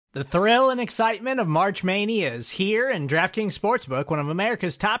The thrill and excitement of March Mania is here, and DraftKings Sportsbook, one of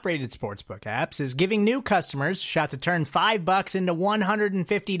America's top-rated sportsbook apps, is giving new customers a shot to turn $5 into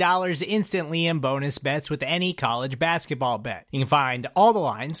 $150 instantly in bonus bets with any college basketball bet. You can find all the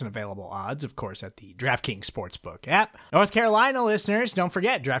lines and available odds, of course, at the DraftKings Sportsbook app. North Carolina listeners, don't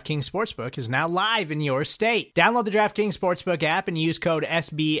forget, DraftKings Sportsbook is now live in your state. Download the DraftKings Sportsbook app and use code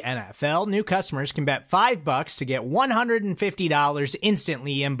SBNFL. New customers can bet $5 to get $150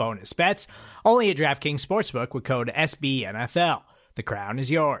 instantly in bonus bets, only at DraftKings Sportsbook with code SBNFL. The crown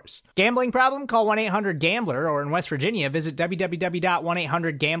is yours. Gambling problem? Call 1-800-GAMBLER, or in West Virginia, visit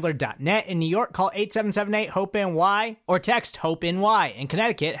www.1800gambler.net. In New York, call 877-8-HOPE-NY or text HOPE-NY. In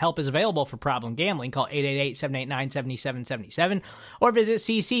Connecticut, help is available for problem gambling. Call 888-789-7777 or visit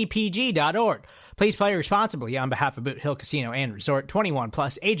ccpg.org. Please play responsibly on behalf of Boot Hill Casino and Resort. 21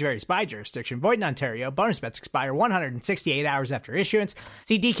 plus, age varies by jurisdiction. Void in Ontario. Bonus bets expire 168 hours after issuance.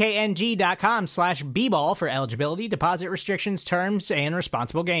 See dkng.com/bball for eligibility, deposit restrictions, terms, and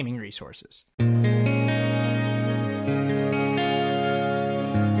responsible gaming resources.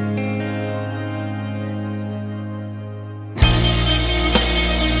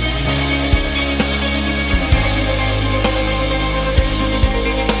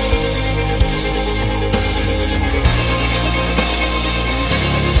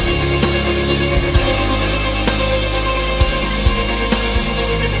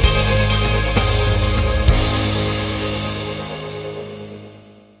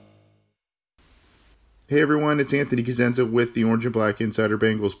 Hey everyone, it's Anthony Cosenza with the Orange and Black Insider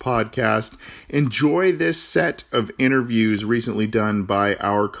Bengals podcast. Enjoy this set of interviews recently done by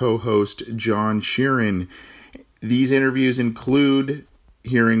our co-host John Sheeran. These interviews include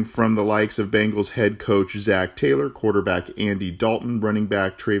hearing from the likes of Bengals head coach Zach Taylor, quarterback Andy Dalton, running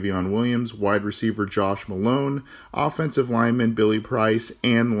back Travion Williams, wide receiver Josh Malone, offensive lineman Billy Price,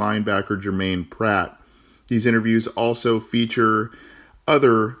 and linebacker Jermaine Pratt. These interviews also feature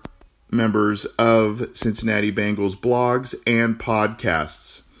other members of Cincinnati Bengals blogs and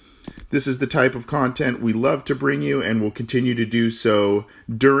podcasts. This is the type of content we love to bring you and will continue to do so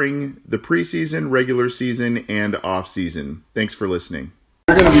during the preseason, regular season, and off-season. Thanks for listening.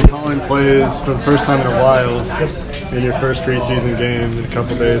 You're going to be calling plays for the first time in a while in your first preseason game in a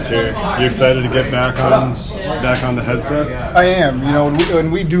couple days here. You excited to get back on the headset? I am. You know, and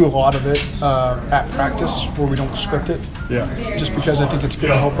we do a lot of it at practice where we don't script it. Yeah. Just because I think it's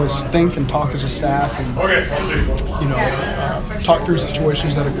going to help us think and talk as a staff and, talk through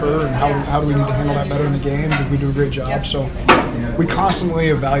situations that occur and how do we need to handle that better in the game. Did we do a great job? So we constantly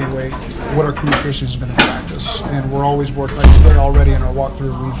evaluate what our communication has been in practice. And we're always working, like today already in our walkthrough,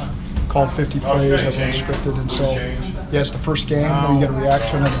 we've called 50 plays that weren't scripted. And so, yeah, it's the first game. You get to react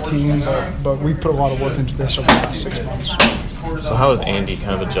to another team, but we put a lot of work into this over the last 6 months. So how has Andy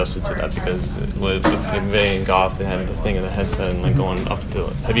kind of adjusted to that? Because with McVay and Goff, they had the thing in the headset and going up to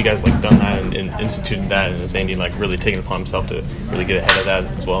it. Have you guys done that and instituted that? And is Andy really taking it upon himself to really get ahead of that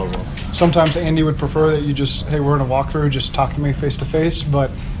as well? Sometimes Andy would prefer that you just, hey, we're in a walkthrough, just talk to me face to face.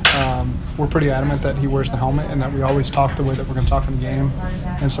 But we're pretty adamant that he wears the helmet and that we always talk the way that we're going to talk in the game.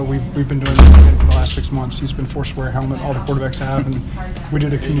 And so we've been doing that for the last 6 months. He's been forced to wear a helmet. All the quarterbacks have, and we do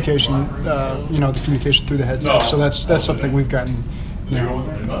the communication, the communication through the headset. So that's something we've gotten,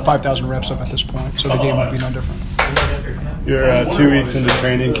 5,000 reps of at this point. So the game will be no different. You're 2 weeks into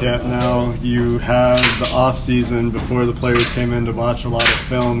training camp now. You have the off season before the players came in to watch a lot of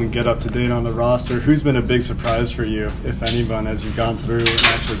film and get up to date on the roster. Who's been a big surprise for you, if anyone, as you've gone through and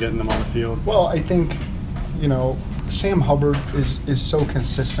actually getting them on the field? Well, I think, Sam Hubbard is so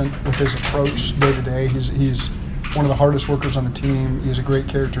consistent with his approach day to day. He's one of the hardest workers on the team. He's a great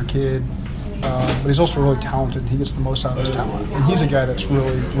character kid, but he's also really talented. He gets the most out of his talent, and he's a guy that's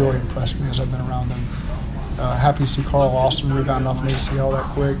really, really impressed me as I've been around him. Happy to see Carl Lawson rebound off an ACL that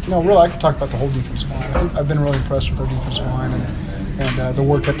quick. Really, I could talk about the whole defensive line. I think I've been really impressed with our defensive line and the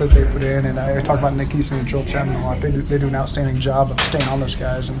work that they put in. And I talk about Nick Eason and Joel Chapman a lot. They do an outstanding job of staying on those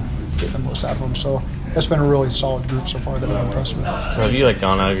guys and getting the most out of them. So that's been a really solid group so far that I'm impressed with. So have you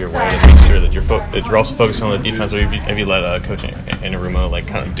gone out of your way to make sure that you're also focusing on the defense, or have you let Coach Anarumo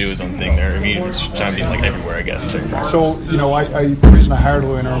kind of do his own thing there? Have you just trying to be everywhere, I guess? So the reason I hired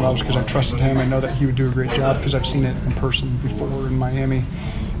Lou Anarumo was because I trusted him. I know that he would do a great job because I've seen it in person before in Miami.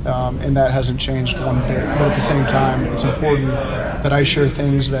 And that hasn't changed one bit. But at the same time, it's important that I share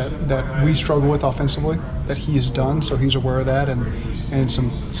things that we struggle with offensively, that he has done, so he's aware of that, and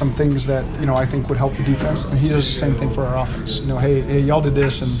some things that I think would help the defense. And he does the same thing for our offense. Hey, y'all did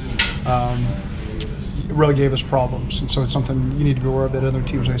this, and it really gave us problems. And so it's something you need to be aware of that other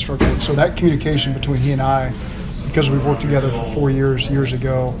teams may struggle with. So that communication between he and I because we've worked together for 4 years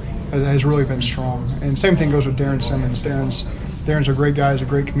ago, has really been strong. And same thing goes with Darren Simmons. Darren's a great guy. He's a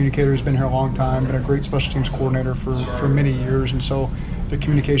great communicator. He's been here a long time. Been a great special teams coordinator for many years. And so the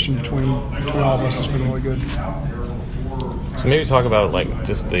communication between all of us has been really good. So maybe talk about like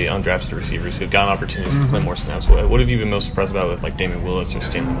just the undrafted receivers who've gotten opportunities to play more snaps. What have you been most impressed about with like Damian Willis or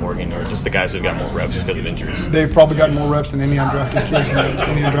Stanley Morgan, or just the guys who've got more reps because of injuries? They've probably gotten more reps than any undrafted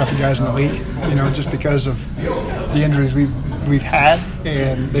guys in the league. Just because of the injuries we've had,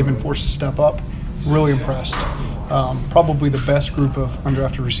 and they've been forced to step up. Really impressed. Probably the best group of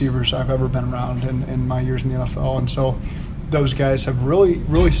undrafted receivers I've ever been around in my years in the NFL, and so those guys have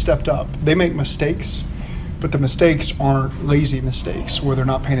really stepped up. They make mistakes, but the mistakes aren't lazy mistakes where they're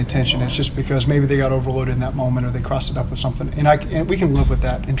not paying attention. It's just because maybe they got overloaded in that moment or they crossed it up with something. And we can live with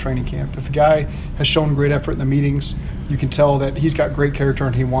that in training camp. If a guy has shown great effort in the meetings, you can tell that he's got great character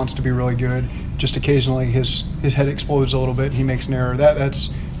and he wants to be really good. Just occasionally his head explodes a little bit and he makes an error.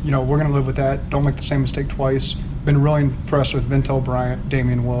 That's we're going to live with that. Don't make the same mistake twice. Been really impressed with Ventel Bryant,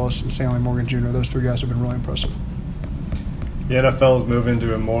 Damian Willis, and Stanley Morgan Jr. Those three guys have been really impressive. The NFL is moving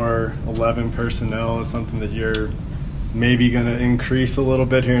to a more 11 personnel. Is something that you're maybe going to increase a little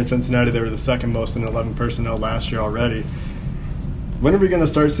bit here in Cincinnati. They were the second most in 11 personnel last year already. When are we going to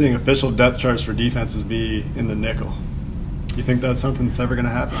start seeing official depth charts for defenses be in the nickel? You think that's something that's ever going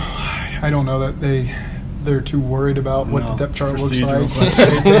to happen? I don't know that they're too worried about what the depth chart looks like.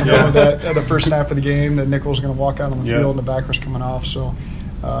 They know that at the first snap of the game, that nickel's going to walk out on the field and the backer's coming off. So,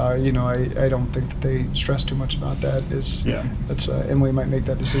 I don't think that they stress too much about that. That's Emily might make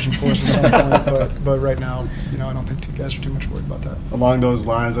that decision for us at some point, but right now, I don't think two guys are too much worried about that. Along those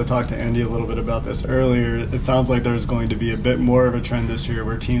lines, I talked to Andy a little bit about this earlier. It sounds like there's going to be a bit more of a trend this year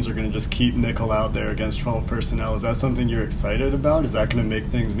where teams are going to just keep nickel out there against 12 personnel. Is that something you're excited about? Is that going to make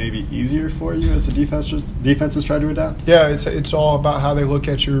things maybe easier for you as the defenses try to adapt? Yeah, it's all about how they look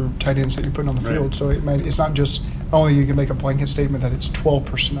at your tight ends that you're putting on the field. So it's not just only you can make a blanket statement that it's 12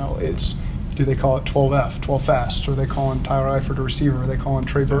 personnel. It's, do they call it 12F, 12 fast? Or are they calling Tyler Eifert a receiver? Are they calling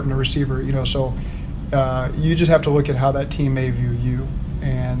Trey Burton a receiver? So you just have to look at how that team may view you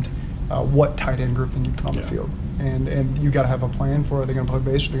and what tight end grouping you put on the field. And you got to have a plan for, are they going to play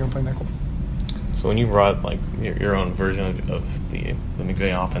base or are they going to play nickel? So when you brought like your own version of the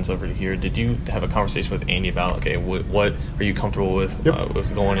McVay offense over to here, did you have a conversation with Andy about what are you comfortable with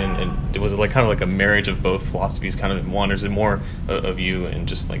with going in, and was it like kind of like a marriage of both philosophies kind of in one, or is it more of you and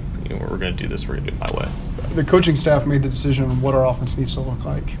just like we're going to do this, we're going to do it my way? The coaching staff made the decision on what our offense needs to look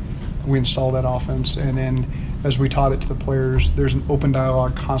like. We installed that offense, and then as we taught it to the players, there's an open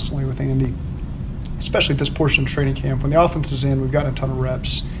dialogue constantly with Andy, especially at this portion of training camp. When the offense is in, we've gotten a ton of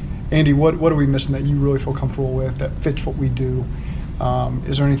reps. Andy, what are we missing that you really feel comfortable with that fits what we do?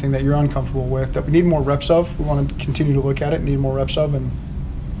 Is there anything that you're uncomfortable with that we need more reps of? We want to continue to look at it and need more reps of. And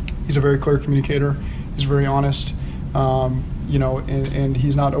he's a very clear communicator. He's very honest, and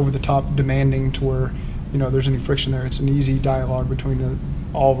he's not over the top demanding to where, there's any friction there. It's an easy dialogue between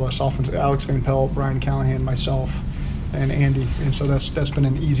all of us, Alex Van Pelt, Brian Callahan, myself, and Andy. And so that's been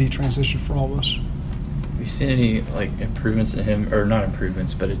an easy transition for all of us. Have you seen any improvements in him, or not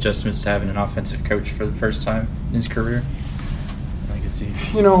improvements, but adjustments to having an offensive coach for the first time in his career?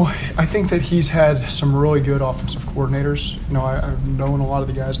 I think that he's had some really good offensive coordinators. I've known a lot of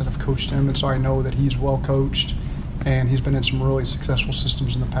the guys that have coached him, and so I know that he's well coached, and he's been in some really successful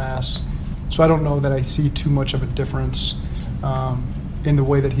systems in the past. So I don't know that I see too much of a difference in the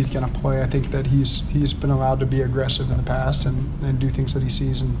way that he's going to play. I think that he's been allowed to be aggressive in the past and do things that he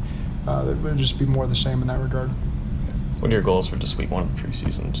sees, and it would just be more of the same in that regard. What are your goals for just week one of the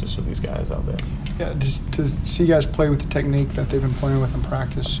preseason, just with these guys out there? Yeah, just to see guys play with the technique that they've been playing with in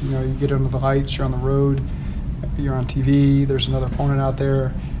practice. You get under the lights, you're on the road, you're on TV, there's another opponent out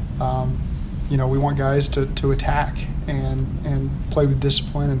there. We want guys to attack and play with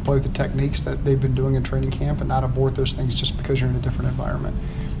discipline and play with the techniques that they've been doing in training camp and not abort those things just because you're in a different environment.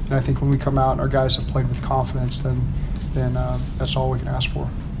 And I think when we come out and our guys have played with confidence, then that's all we can ask for.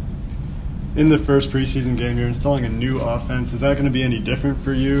 In the first preseason game, you're installing a new offense. Is that going to be any different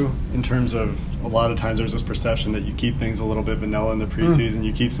for you in terms of a lot of times there's this perception that you keep things a little bit vanilla in the preseason,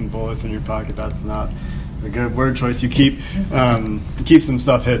 you keep some bullets in your pocket. That's not a good word choice. You keep some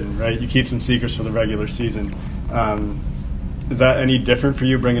stuff hidden, right? You keep some secrets for the regular season. Is that any different for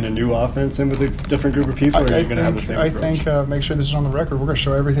you bringing a new offense in with a different group of people, or are you going to have the same approach? I think, make sure this is on the record, we're going to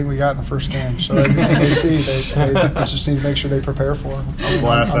show everything we got in the first game. So everything they see, they just need to make sure they prepare for it.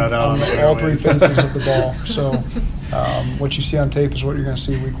 Blast that out on all three phases of the ball. So what you see on tape is what you're going to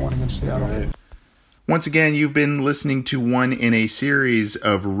see week one against Seattle. Right. Once again, you've been listening to one in a series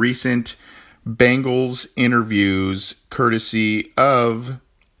of recent Bengals interviews courtesy of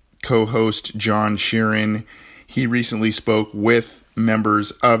co-host John Sheeran. He recently spoke with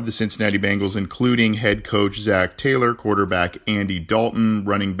members of the Cincinnati Bengals, including head coach Zach Taylor, quarterback Andy Dalton,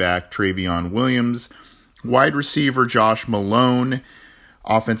 running back Travion Williams, wide receiver Josh Malone,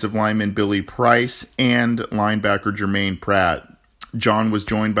 offensive lineman Billy Price, and linebacker Jermaine Pratt. John was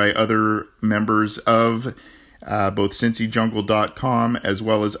joined by other members of both CincyJungle.com as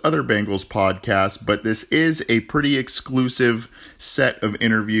well as other Bengals podcasts, but this is a pretty exclusive set of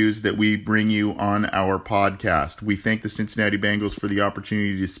interviews that we bring you on our podcast. We thank the Cincinnati Bengals for the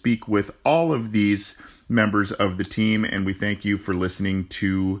opportunity to speak with all of these members of the team, and we thank you for listening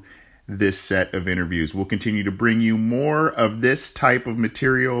to this set of interviews. We'll continue to bring you more of this type of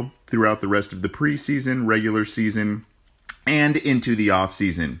material throughout the rest of the preseason, regular season, and into the off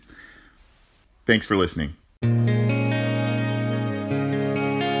season. Thanks for listening.